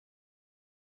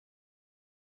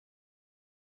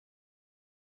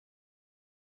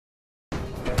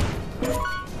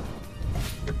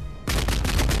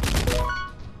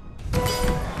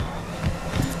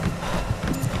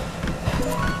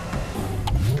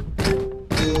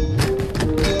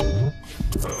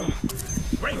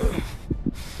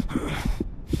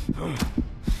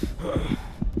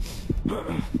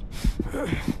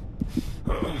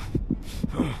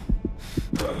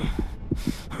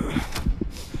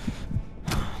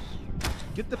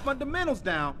Get the fundamentals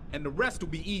down, and the rest will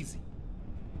be easy.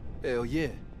 Hell yeah.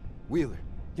 Wheeler,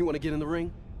 you want to get in the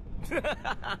ring?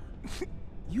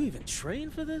 You even train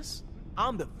for this?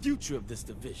 I'm the future of this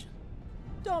division.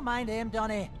 Don't mind him,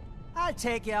 Donnie. I'll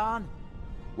take you on.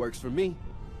 Works for me.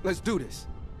 Let's do this.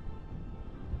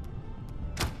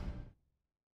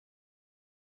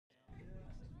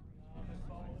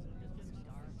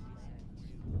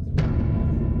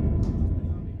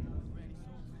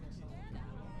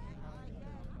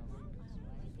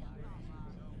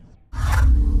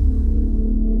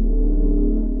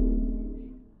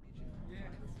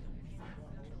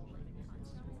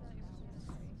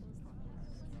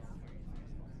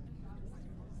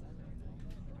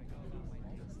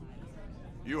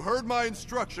 You heard my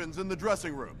instructions in the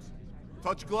dressing rooms.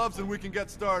 Touch gloves and we can get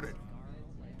started.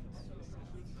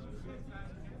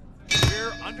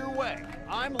 We're underway.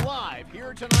 I'm live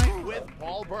here tonight with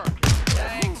Paul Burke.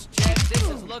 Thanks, Chet. This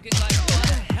is looking like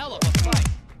one hell of a fight.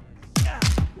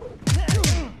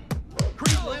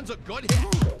 Creed lands a good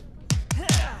hit.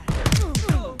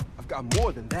 I've got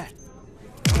more than that.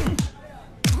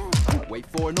 Wait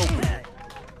for an opening.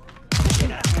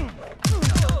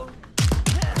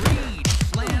 Creed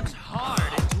slams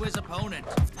hard into his opponent.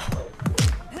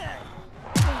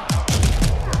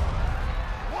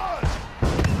 1,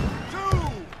 2,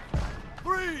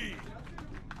 3,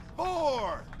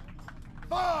 4,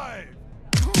 5.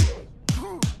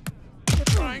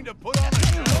 Trying to put on a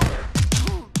show.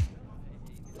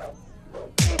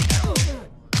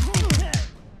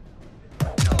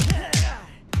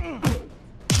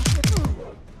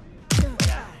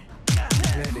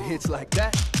 Man, the hits like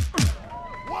that.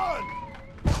 1,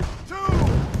 2,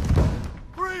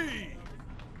 3,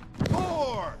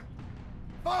 4,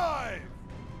 5,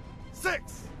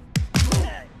 6.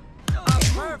 A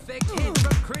perfect hit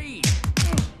from Creed.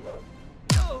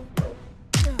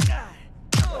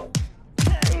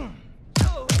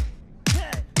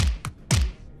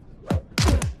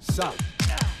 Solid.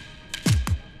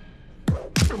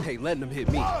 Ain't letting him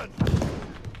hit me. 1,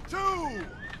 2,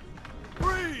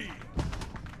 3,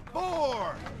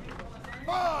 4,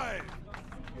 5,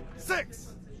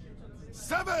 6,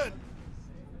 7,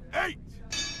 8.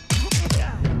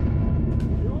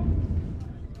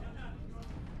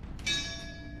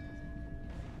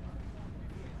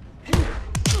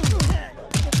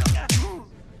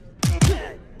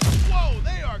 Whoa,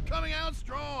 they are coming out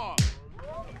strong.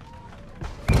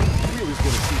 Wheeler's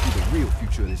gonna see who the real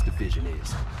future of this division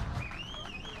is.